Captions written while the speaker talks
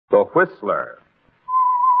The Whistler.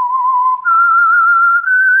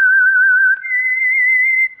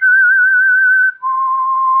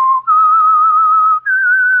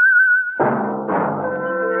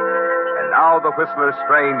 And now the Whistler's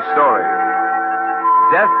strange story.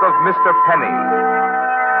 Death of Mr. Penny.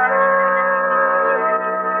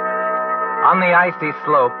 On the icy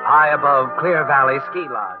slope, high above Clear Valley Ski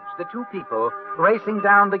Lodge, the two people, racing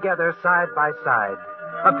down together side by side,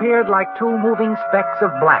 appeared like two moving specks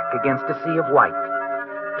of black against a sea of white.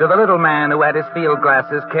 To the little man who had his field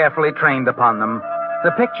glasses carefully trained upon them,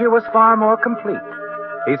 the picture was far more complete.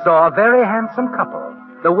 He saw a very handsome couple,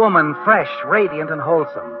 the woman fresh, radiant, and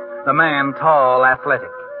wholesome, the man tall, athletic.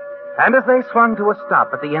 And as they swung to a stop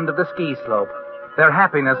at the end of the ski slope, their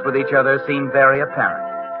happiness with each other seemed very apparent.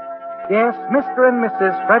 Yes, Mr. and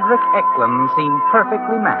Mrs. Frederick Eklund seemed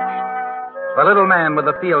perfectly matched. The little man with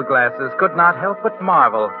the field glasses could not help but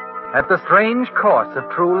marvel at the strange course of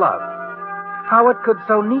true love. How it could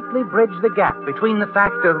so neatly bridge the gap between the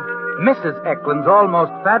fact of Mrs. Eklund's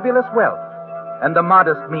almost fabulous wealth and the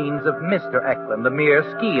modest means of Mr. Eklund, a mere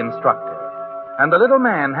ski instructor. And the little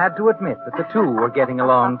man had to admit that the two were getting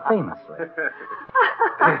along famously.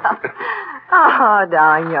 Oh,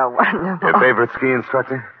 darling, you're wonderful. Your favorite ski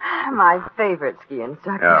instructor? My favorite ski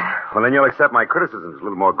instructor. Yeah. Well, then you'll accept my criticisms a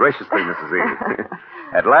little more graciously, Mrs. E.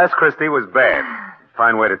 At last, Christy was bad.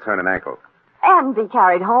 Fine way to turn an ankle. And be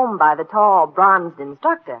carried home by the tall, bronzed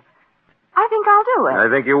instructor. I think I'll do it. I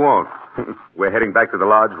think you won't. We're heading back to the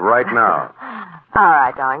lodge right now. All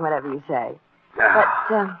right, darling, whatever you say.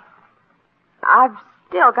 But, I've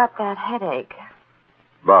still got that headache.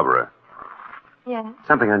 Barbara, Yes?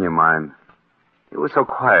 something on your mind? It was so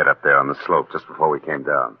quiet up there on the slope just before we came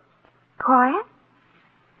down. Quiet?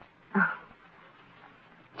 Oh.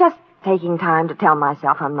 Just taking time to tell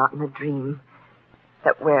myself I'm not in a dream.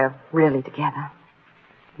 That we're really together.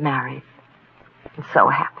 Married. And so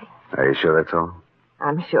happy. Are you sure that's all?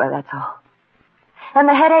 I'm sure that's all. And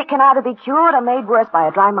the headache can either be cured or made worse by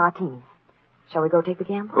a dry martini. Shall we go take the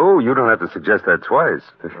gamble? Oh, you don't have to suggest that twice.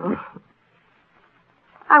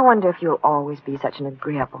 I wonder if you'll always be such an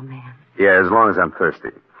agreeable man. Yeah, as long as I'm thirsty.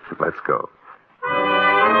 Let's go.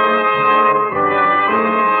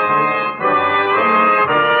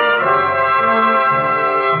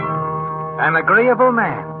 An agreeable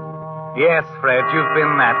man. Yes, Fred, you've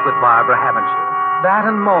been that with Barbara, haven't you? That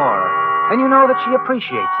and more. And you know that she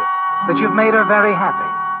appreciates it, that you've made her very happy.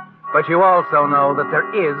 But you also know that there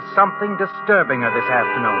is something disturbing her this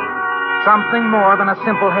afternoon. Something more than a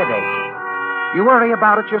simple headache. You worry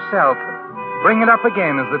about it yourself. Bring it up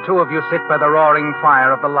again as the two of you sit by the roaring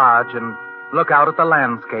fire of the lodge and look out at the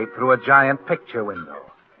landscape through a giant picture window.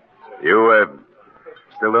 You,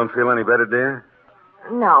 still don't feel any better, dear?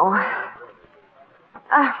 No.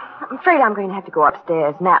 I'm afraid I'm going to have to go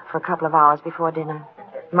upstairs, nap for a couple of hours before dinner.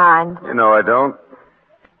 Mind? You know I don't.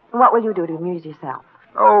 What will you do to amuse yourself?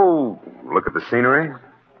 Oh, look at the scenery.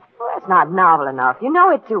 Well, that's not novel enough. You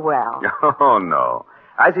know it too well. Oh, no.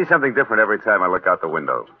 I see something different every time I look out the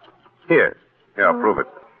window. Here, I'll prove it.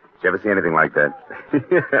 Did you ever see anything like that?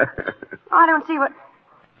 I don't see what...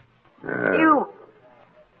 You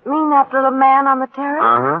mean that little man on the terrace?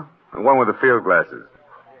 Uh-huh. The one with the field glasses.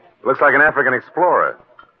 Looks like an African explorer.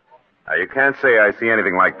 Now, you can't say I see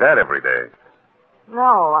anything like that every day.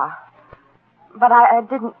 No, but I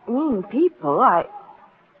didn't mean people.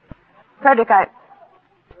 Frederick,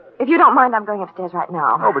 if you don't mind, I'm going upstairs right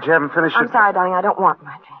now. Oh, but you haven't finished I'm sorry, darling, I don't want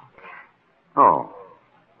my drink. Oh.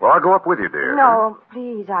 Well, I'll go up with you, dear. No,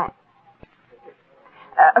 please,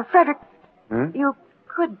 Frederick, Hmm? you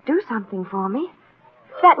could do something for me.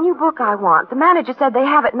 That new book I want. The manager said they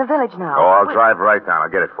have it in the village now. Oh, I'll drive right down. I'll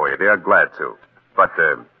get it for you, dear. Glad to. But,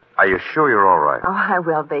 are you sure you're all right? Oh, I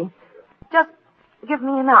will be. Just give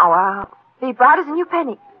me an hour. I'll be bright as a new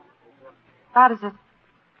penny. Bright as a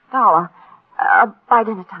dollar. By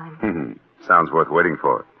dinner time. Sounds worth waiting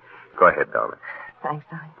for. Go ahead, darling. Thanks,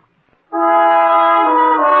 darling.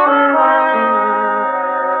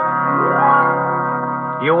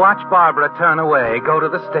 You watch Barbara turn away, go to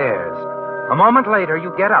the stairs. A moment later,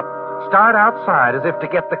 you get up, start outside as if to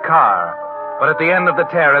get the car. But at the end of the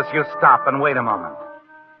terrace, you stop and wait a moment.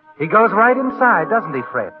 He goes right inside, doesn't he,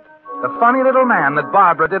 Fred? The funny little man that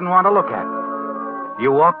Barbara didn't want to look at.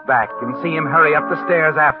 You walk back and see him hurry up the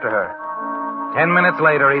stairs after her. 10 minutes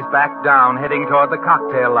later, he's back down, heading toward the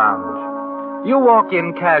cocktail lounge. You walk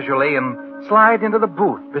in casually and slide into the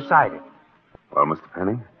booth beside him. Well, Mr.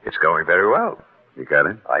 Penny, It's going very well. you got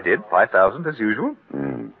it? I did. 5,000 as usual.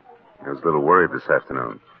 I was a little worried this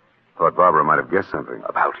afternoon. Thought Barbara might have guessed something.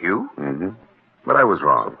 About you? Mm-hmm. But I was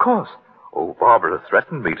wrong. Of course. Oh, Barbara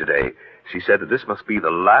threatened me today. She said that this must be the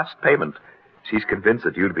last payment. She's convinced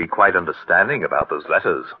that you'd be quite understanding about those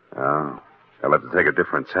letters. Oh. I'll have to take a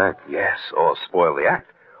different tack. Yes, or spoil the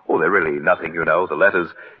act. Oh, they're really nothing, the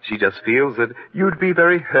letters. She just feels that you'd be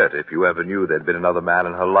very hurt if you ever knew there'd been another man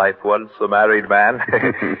in her life once, a married man.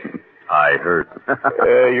 I hurt.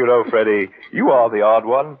 Freddie, you are the odd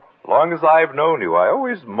one. As long as I've known you, I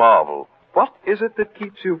always marvel. What is it that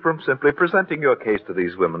keeps you from simply presenting your case to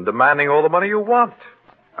these women, demanding all the money you want?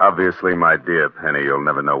 Obviously, my dear Penny, you'll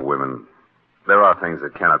never know women. There are things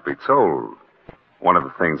that cannot be told. One of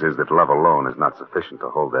the things is that love alone is not sufficient to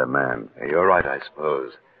hold their man. You're right, I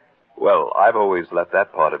suppose. Well, I've always left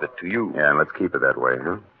that part of it to you. Yeah, and let's keep it that way,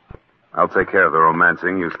 huh? I'll take care of the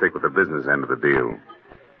romancing. You stick with the business end of the deal.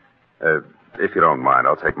 If you don't mind,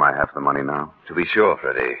 I'll take my half of the money now. To be sure,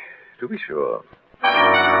 Freddie. To be sure.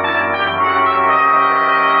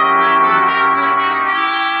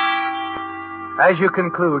 As you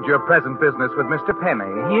conclude your present business with Mr. Penny,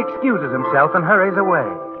 he excuses himself and hurries away.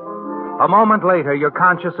 A moment later, you're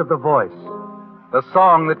conscious of the voice, the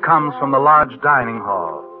song that comes from the large dining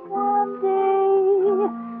hall.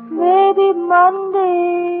 Maybe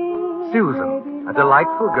Monday. Susan, a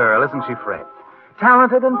delightful girl, isn't she, Fred?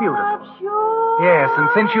 Talented and beautiful. Yes, and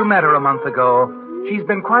since you met her a month ago, she's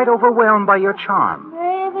been quite overwhelmed by your charm.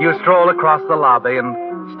 You stroll across the lobby and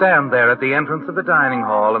stand there at the entrance of the dining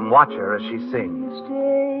hall and watch her as she sings.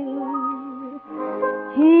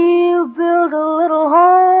 He'll build a little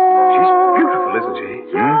home. She's beautiful, isn't she?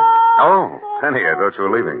 Oh, Penny, I thought you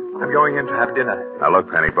were leaving. I'm going in to have dinner. Now, look,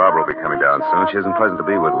 Penny, Barbara will be coming down soon. She isn't pleasant to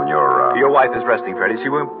be with when you're, Your wife is resting, Freddie. She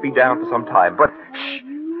won't be down for some time. But, shh,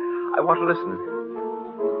 I want to listen.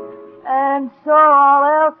 And so all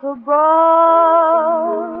else above,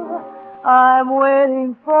 I'm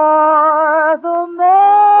waiting for the man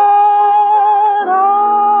I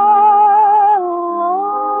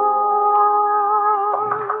love.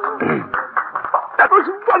 That was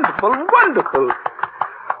wonderful, wonderful.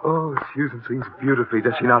 Oh, Susan sings beautifully,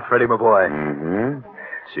 does she not, Freddie, my boy? Mm-hmm.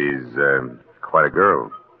 She's, quite a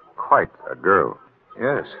girl. Quite a girl.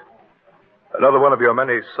 Yes. Another one of your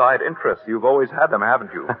many side interests. You've always had them,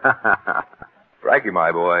 haven't you? Frankie,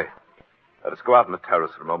 my boy, let us go out on the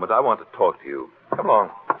terrace for a moment. I want to talk to you. Come along.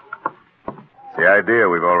 It's the idea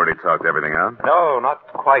we've already talked everything out. No, not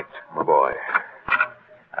quite, my boy.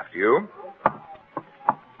 After you.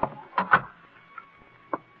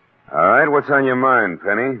 All right, what's on your mind,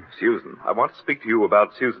 Penny? Susan. I want to speak to you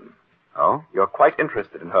about Susan. Oh? You're quite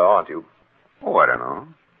interested in her, aren't you? Oh, I don't know.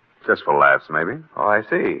 Just for laughs, maybe. Oh, I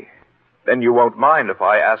see. Then you won't mind if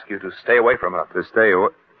I ask you to stay away from her. To stay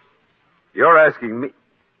away? You're asking me...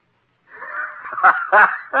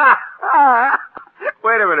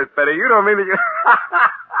 Wait a minute, Penny. You don't mean that you...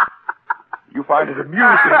 You find it amusing,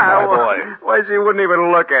 my boy. Why, she wouldn't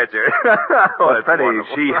even look at you. Well, Freddie,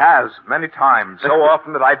 she has many times. So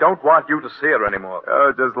often that I don't want you to see her anymore.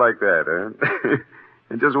 Oh, just like that, huh?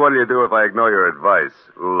 And just what do you do if I ignore your advice,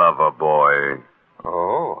 lover boy?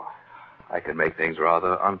 Oh, I could make things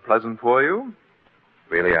rather unpleasant for you.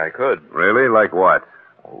 Really, I could. Really? Like what?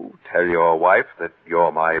 Oh, tell your wife that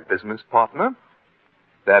you're my business partner.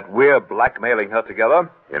 That we're blackmailing her together.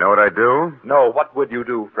 You know what I do? No, what would you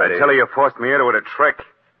do, Freddie? I tell you forced me into it a trick.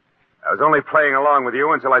 I was only playing along with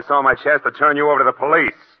you until I saw my chance to turn you over to the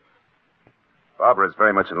police. Barbara's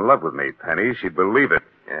very much in love with me, Penny. She'd believe it.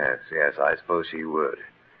 Yes, I suppose she would.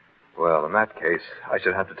 Well, in that case, I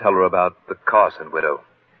should have to tell her about the Carson widow.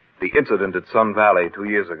 The incident at Sun Valley 2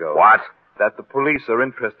 years ago. What? That the police are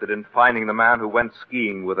interested in finding the man who went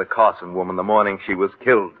skiing with a Carson woman the morning she was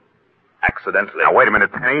killed. Accidentally. Now, wait a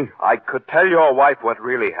minute, Penny. I could tell your wife what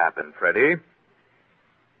really happened, Freddie.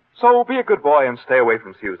 So be a good boy and stay away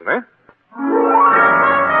from Susan, eh?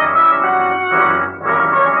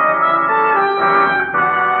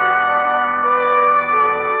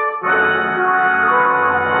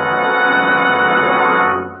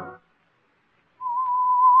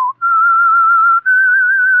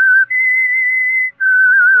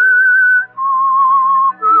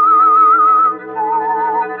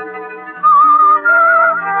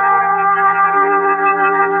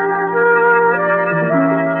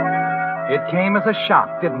 It came as a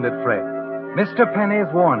shock, didn't it, Fred? Mr. Penny's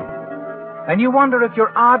warning. And you wonder if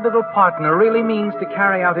your odd little partner really means to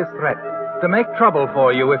carry out his threat, to make trouble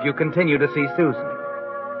for you if you continue to see Susan.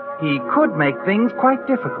 He could make things quite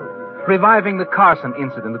difficult, reviving the Carson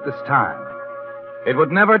incident at this time. It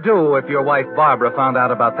would never do if your wife Barbara found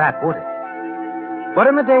out about that, would it? But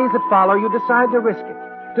in the days that follow, you decide to risk it,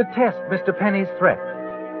 to test Mr. Penny's threat.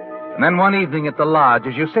 And then one evening at the lodge,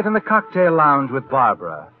 as you sit in the cocktail lounge with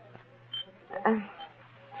Barbara...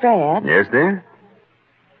 Fred? Yes, dear?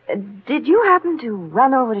 Did you happen to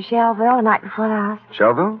run over to Shellville the night before last?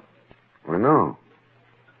 Shellville? Well, no.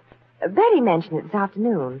 Betty mentioned it this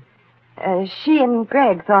afternoon. She and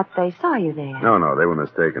Greg thought they saw you there. No, they were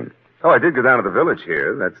mistaken. Oh, I did go down to the village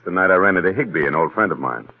here. That's the night I ran into Higby, an old friend of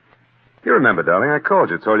mine. You remember, darling, I called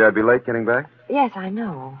you, told you I'd be late getting back. Yes, I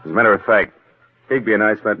know. As a matter of fact, Higby and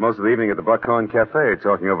I spent most of the evening at the Buckhorn Cafe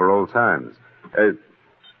talking over old times.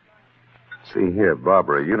 See here,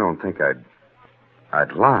 Barbara, you don't think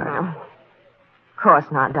I'd lie. Oh, of course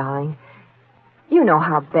not, darling. You know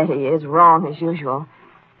how Betty is, wrong as usual.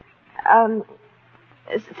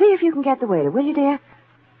 See if you can get the waiter, will you, dear?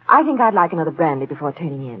 I think I'd like another brandy before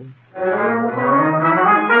turning in.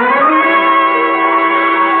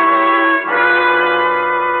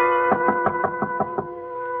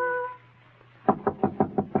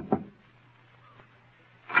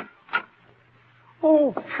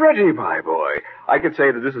 Oh, Freddie, my boy. I could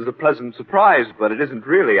say that this is a pleasant surprise, but it isn't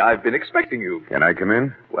really. I've been expecting you. Can I come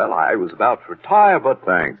in? Well, I was about to retire, but...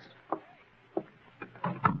 Thanks.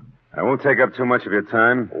 I won't take up too much of your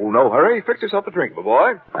time. Oh, no hurry. Fix yourself a drink, my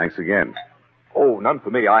boy. Thanks again. Oh, none for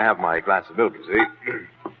me. I have my glass of milk, you see.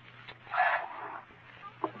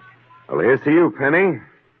 Well, here's to you, Penny.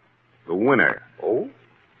 The winner. Oh?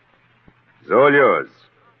 It's all yours.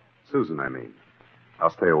 Susan, I mean.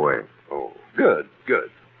 I'll stay away. Oh, good.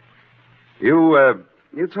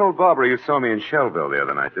 You told Barbara you saw me in Shellville the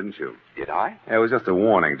other night, didn't you? Did I? Yeah, it was just a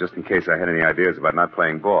warning, just in case I had any ideas about not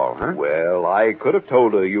playing ball, huh? Well, I could have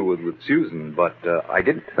told her you were with Susan, but I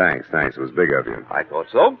didn't. Thanks. It was big of you. I thought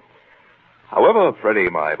so. However, Freddie,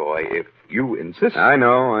 my boy, if you insist... I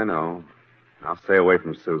know. I'll stay away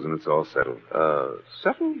from Susan. It's all settled.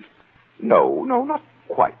 Settled? No, not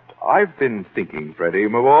quite. I've been thinking, Freddie,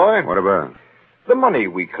 my boy. What about? The money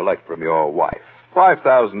we collect from your wife.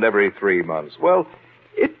 $5,000 every 3 months. Well,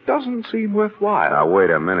 it doesn't seem worthwhile. Now, wait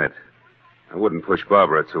a minute. I wouldn't push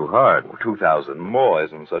Barbara too hard. Well, 2,000 more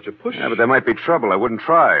isn't such a push. Yeah, but there might be trouble. I wouldn't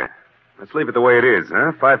try. Let's leave it the way it is,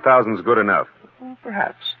 huh? 5,000's good enough. Well,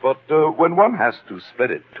 perhaps. But when one has to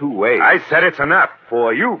split it 2 ways... I said it's enough.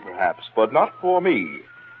 For you, perhaps, but not for me.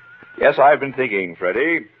 Yes, I've been thinking,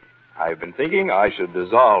 Freddie. I've been thinking I should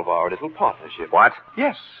dissolve our little partnership. What?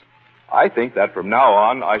 Yes. I think that from now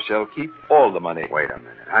on, I shall keep all the money. Wait a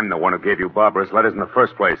minute. I'm the one who gave you Barbara's letters in the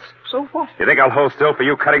first place. So what? You think I'll hold still for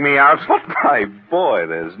you cutting me out? But, my boy,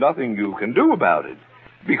 there's nothing you can do about it.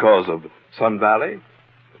 Because of Sun Valley,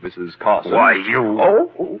 Mrs. Carson. Why, you...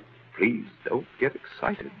 Oh, please don't get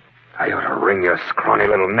excited. I ought to wring your scrawny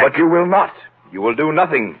little neck. But you will not. You will do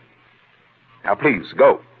nothing. Now, please,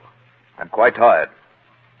 go. I'm quite tired.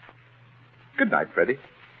 Good night, Freddie.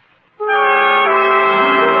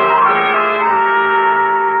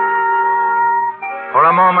 For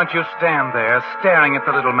a moment you stand there, staring at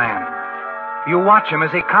the little man. You watch him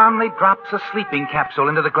as he calmly drops a sleeping capsule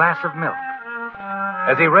into the glass of milk.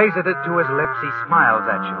 As he raises it to his lips, he smiles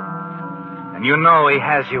at you. And you know he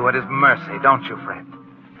has you at his mercy, don't you, Fred?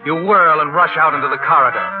 You whirl and rush out into the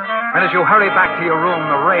corridor. And as you hurry back to your room,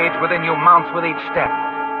 the rage within you mounts with each step.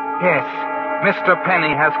 Yes, Mr.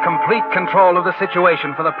 Penny has complete control of the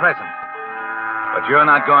situation for the present. But you're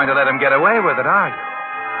not going to let him get away with it, are you?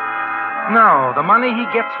 No, the money he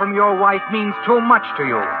gets from your wife means too much to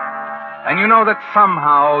you. And you know that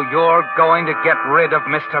somehow you're going to get rid of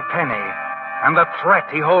Mr. Penny and the threat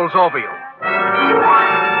he holds over you.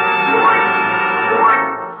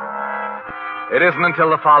 It isn't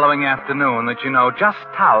until the following afternoon that you know just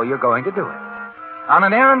how you're going to do it. On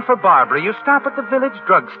an errand for Barbara, you stop at the village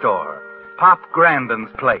drugstore, Pop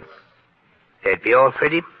Grandin's place. That be all,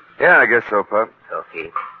 Freddie? Yeah, I guess so, Pop.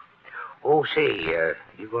 Okay. Oh, say,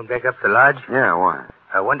 you going back up to the lodge? Yeah, why?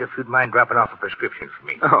 I wonder if you'd mind dropping off a prescription for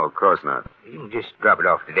me. Oh, of course not. You can just drop it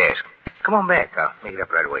off the desk. Come on back. I'll make it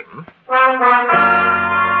up right away.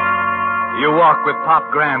 You walk with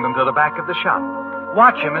Pop Grandin to the back of the shop.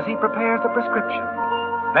 Watch him as he prepares the prescription.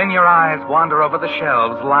 Then your eyes wander over the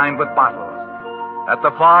shelves lined with bottles. At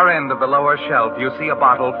the far end of the lower shelf, you see a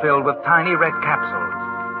bottle filled with tiny red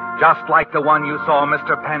capsules, just like the one you saw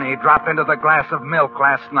Mr. Penny drop into the glass of milk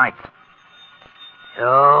last night.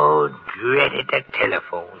 Oh, dreaded the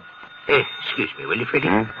telephone. Excuse me, will you, Freddie?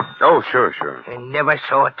 Oh, sure. I never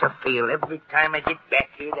saw it to fail. Every time I get back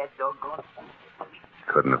here, that doggone...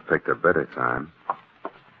 Couldn't have picked a better time.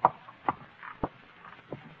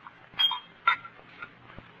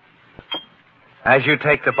 As you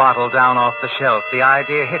take the bottle down off the shelf, the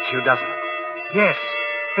idea hits you, doesn't it? Yes,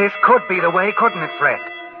 this could be the way, couldn't it, Fred?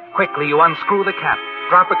 Quickly, you unscrew the cap,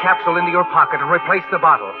 drop the capsule into your pocket, and replace the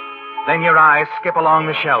bottle. Then your eyes skip along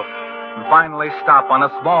the shelf and finally stop on a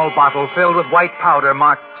small bottle filled with white powder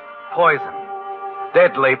marked poison.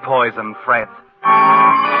 deadly poison, Fred.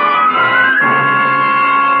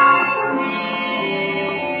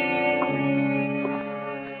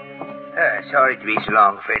 Sorry to be so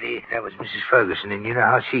long, Freddie. That was Mrs. Ferguson, and you know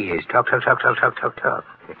how she is. Talk.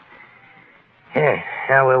 Yeah,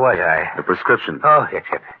 now where was I? The prescription. Oh, yes.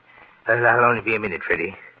 That'll only be a minute,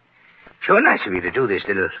 Freddie. Sure nice of you to do this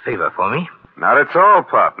little favor for me. Not at all,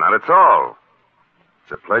 Pop. Not at all.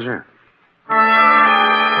 It's a pleasure.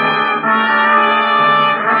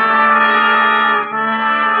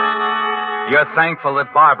 You're thankful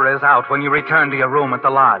that Barbara is out when you return to your room at the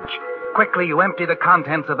lodge. Quickly, you empty the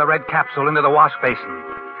contents of the red capsule into the wash basin.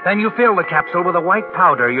 Then you fill the capsule with a white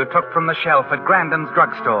powder you took from the shelf at Grandin's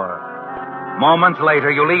drugstore. Moments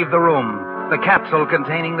later, you leave the room, the capsule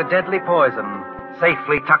containing the deadly poison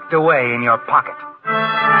safely tucked away in your pocket.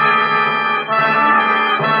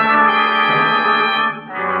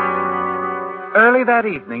 Early that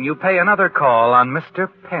evening, you pay another call on Mr.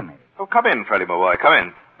 Penny. Oh, come in, Freddie, my boy. Come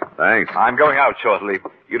in. Thanks. I'm going out shortly.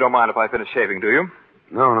 You don't mind if I finish shaving, do you?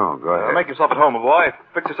 No, go ahead. Make yourself at home, my boy.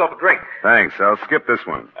 Fix yourself a drink. Thanks. I'll skip this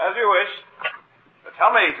one. As you wish.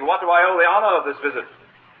 Tell me, to what do I owe the honor of this visit?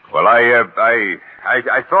 Well,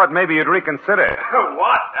 I thought maybe you'd reconsider.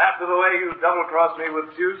 What? After the way you double-crossed me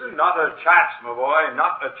with Susan? Not a chance, my boy.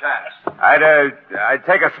 Not a chance. I'd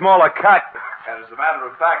take a smaller cut. And as a matter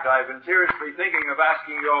of fact, I've been seriously thinking of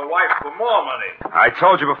asking your wife for more money. I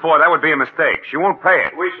told you before that would be a mistake. She won't pay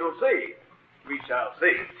it. We shall see. We shall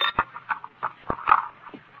see.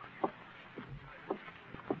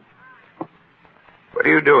 What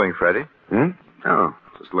are you doing, Freddie? Oh,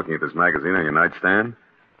 just looking at this magazine on your nightstand.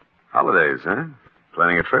 Holidays, huh?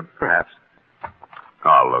 Planning a trip? Perhaps.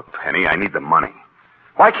 Oh, look, Penny, I need the money.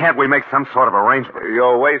 Why can't we make some sort of arrangement?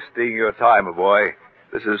 You're wasting your time, my boy.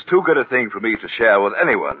 This is too good a thing for me to share with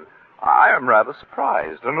anyone. I am rather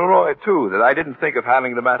surprised, and Roy, too, that I didn't think of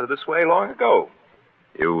handling the matter this way long ago.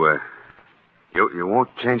 You won't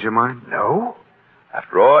change your mind? No.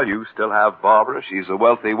 After all, you still have Barbara. She's a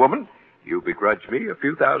wealthy woman. You begrudge me a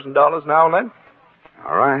few $1,000s now and then?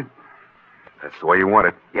 All right. That's the way you want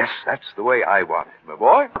it. Yes, that's the way I want it, my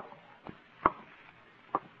boy.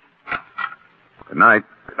 Good night.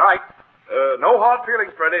 Good night. No hard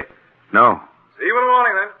feelings, Freddie. No. See you in the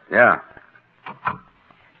morning, then. Yeah.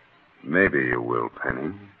 Maybe you will,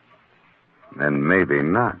 Penny. Then maybe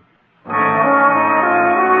not.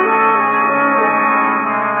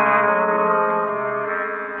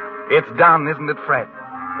 It's done, isn't it, Fred?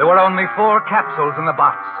 There were only 4 capsules in the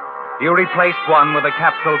box. You replaced one with a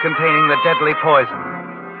capsule containing the deadly poison.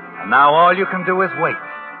 And now all you can do is wait.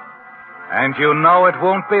 And you know it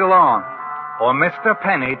won't be long, for Mr.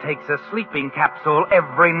 Penny takes a sleeping capsule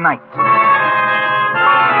every night.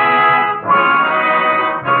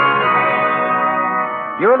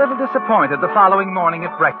 You're a little disappointed the following morning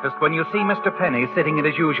at breakfast when you see Mr. Penny sitting at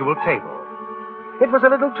his usual table. It was a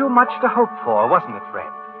little too much to hope for, wasn't it, Fred?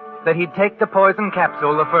 That he'd take the poison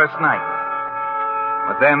capsule the first night.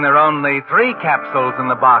 But then there are only 3 capsules in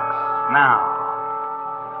the box now.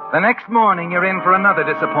 The next morning, you're in for another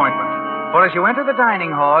disappointment. For as you enter the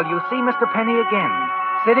dining hall, you see Mr. Penny again,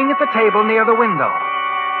 sitting at the table near the window.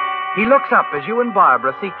 He looks up as you and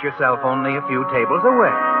Barbara seat yourself only a few tables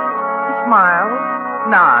away. He smiles,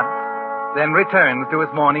 nods, then returns to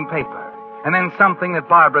his morning paper. And then something that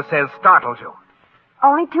Barbara says startles you.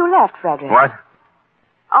 Only 2 left, Frederick. What?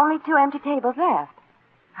 Only 2 empty tables left.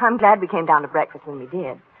 I'm glad we came down to breakfast when we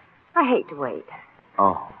did. I hate to wait.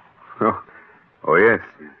 Oh, yes.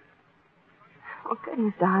 Oh,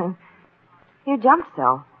 goodness, darling. You jumped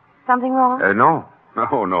so. Something wrong? No,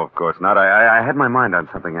 of course not. I had my mind on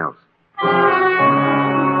something else.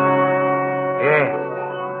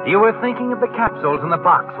 Yes. You were thinking of the capsules in the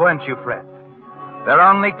box, weren't you, Fred? There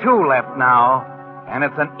are only 2 left now, and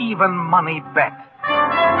it's an even money bet.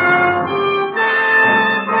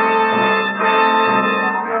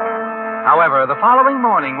 However, the following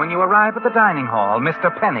morning when you arrive at the dining hall,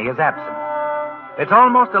 Mr. Penny is absent. It's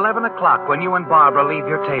almost 11 o'clock when you and Barbara leave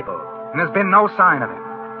your table, and there's been no sign of him.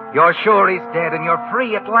 You're sure he's dead, and you're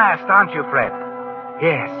free at last, aren't you, Fred?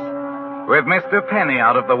 Yes. With Mr. Penny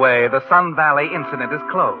out of the way, the Sun Valley incident is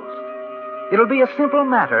closed. It'll be a simple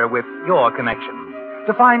matter with your connections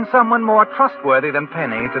to find someone more trustworthy than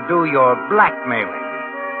Penny to do your blackmailing.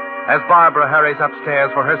 As Barbara hurries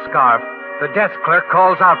upstairs for her scarf, the desk clerk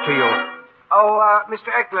calls out to you. Oh,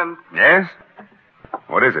 Mr. Eklund. Yes?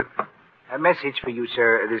 What is it? A message for you,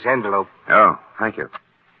 sir. This envelope. Oh, thank you.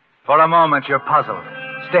 For a moment, you're puzzled.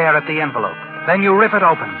 Stare at the envelope. Then you rip it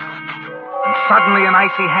open. And suddenly an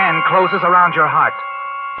icy hand closes around your heart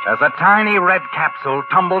as a tiny red capsule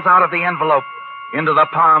tumbles out of the envelope into the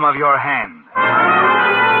palm of your hand.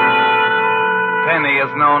 Penny has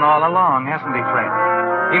known all along, hasn't he, Fred?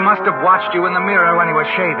 He must have watched you in the mirror when he was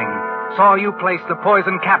shaving, saw you place the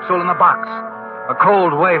poison capsule in the box. A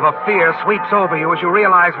cold wave of fear sweeps over you as you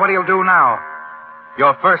realize what he'll do now.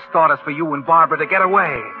 Your first thought is for you and Barbara to get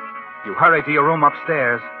away. You hurry to your room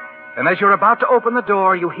upstairs, and as you're about to open the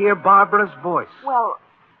door, you hear Barbara's voice. Well,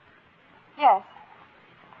 yes.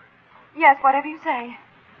 Yes, whatever you say.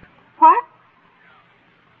 What?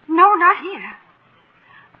 No, not here.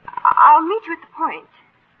 I'll meet you at the Point.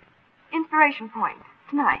 Inspiration Point,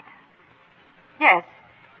 tonight. Yes.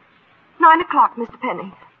 9 o'clock, Mr.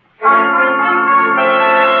 Penny.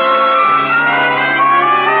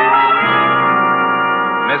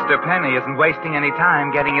 Mr. Penny isn't wasting any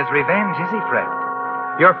time getting his revenge, is he, Fred?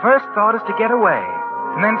 Your first thought is to get away,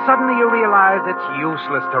 and then suddenly you realize it's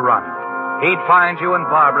useless to run. He'd find you and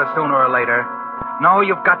Barbara sooner or later. No,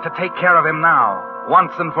 you've got to take care of him now,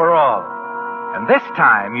 once and for all. And this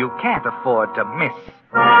time, you can't afford to miss.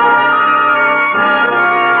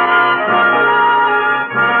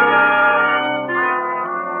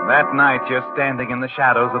 That night, you're standing in the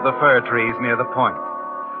shadows of the fir trees near the Point.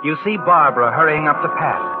 You see Barbara hurrying up the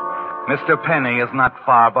path. Mr. Penny is not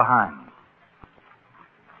far behind.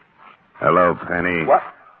 Hello, Penny. What?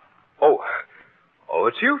 Oh,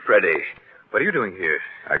 it's you, Freddie. What are you doing here?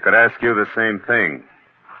 I could ask you the same thing,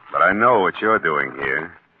 but I know what you're doing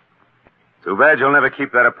here. Too bad you'll never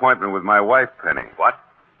keep that appointment with my wife, Penny. What?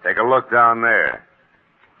 Take a look down there.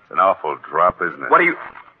 It's an awful drop, isn't it? What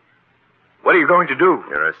are you going to do?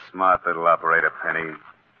 You're a smart little operator, Penny.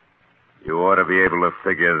 You ought to be able to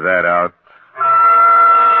figure that out.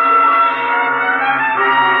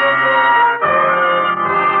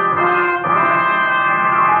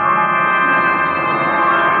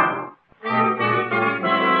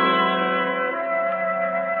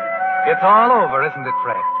 It's all over, isn't it,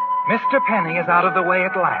 Fred? Mr. Penny is out of the way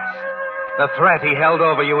at last. The threat he held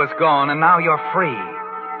over you is gone, and now you're free.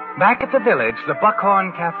 Back at the village, the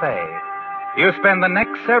Buckhorn Cafe, you spend the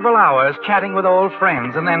next several hours chatting with old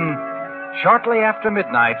friends, and then, shortly after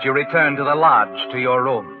midnight, you return to the lodge, to your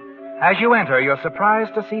room. As you enter, you're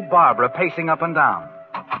surprised to see Barbara pacing up and down.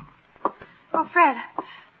 Oh, Fred,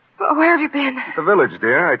 where have you been? The village,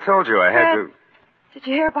 dear. I told you I had to... Did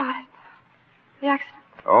you hear about it? The accident?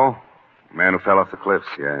 Oh, the man who fell off the cliffs,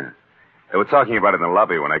 yeah. They were talking about it in the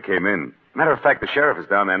lobby when I came in. Matter of fact, the sheriff is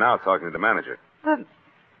down there now talking to the manager. The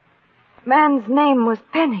man's name was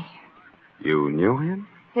Penny. You knew him?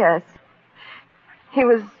 Yes. He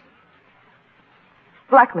was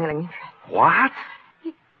blackmailing me, Fred. What?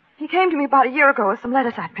 He came to me about a year ago with some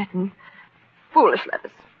letters I'd written. Foolish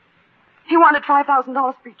letters. He wanted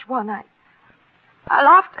 $5,000 for each one. I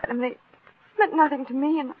laughed at him. They meant nothing to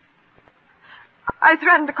me, and I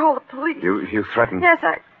threatened to call the police. You threatened? Yes,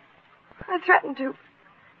 I threatened to.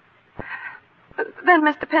 But then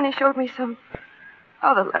Mr. Penny showed me some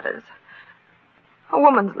other letters. A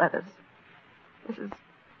woman's letters. Mrs.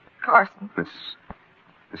 Carson.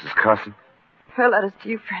 Mrs. Carson? Her letters to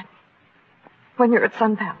you, Fred. When you're at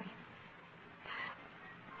Sun Valley.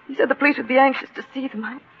 He said the police would be anxious to see them.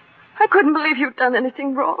 I couldn't believe you'd done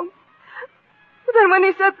anything wrong. But then when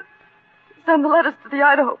he said send the letters to the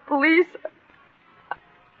Idaho police,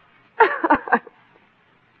 I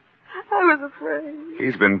was afraid.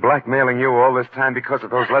 He's been blackmailing you all this time because of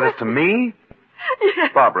those letters to me?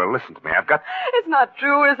 Yes. Barbara, listen to me. I've got... It's not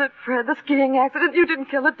true, is it, Fred? The skiing accident. You didn't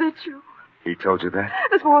kill it, did you? He told you that?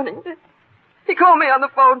 This morning. He called me on the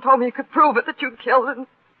phone, told me he could prove it, that you killed it, and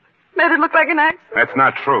made it look like an accident. That's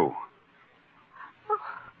not true.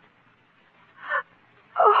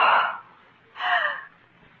 Oh.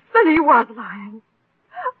 Then he was lying.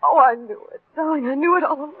 Oh, I knew it, darling. I knew it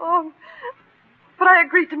all along. But I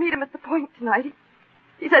agreed to meet him at the Point tonight.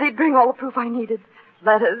 He said he'd bring all the proof I needed.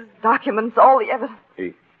 Letters, documents, all the evidence.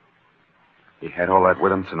 He had all that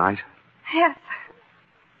with him tonight? Yes.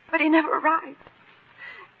 But he never arrived.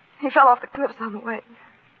 He fell off the cliffs on the way.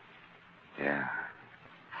 Yeah.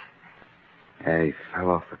 Yeah, he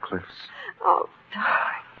fell off the cliffs. Oh,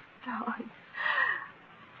 darling.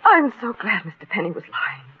 I'm so glad Mr. Penny was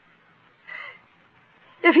lying.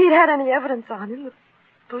 If he'd had any evidence on him, the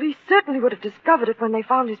police certainly would have discovered it when they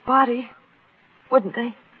found his body. Wouldn't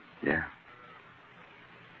they? Yeah.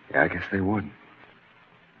 Yeah, I guess they would.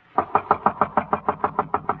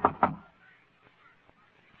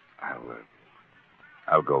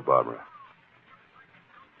 I'll go, Barbara.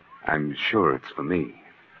 I'm sure it's for me.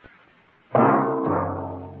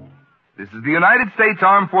 This is the United States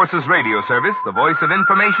Armed Forces Radio Service, the voice of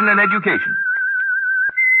information and education.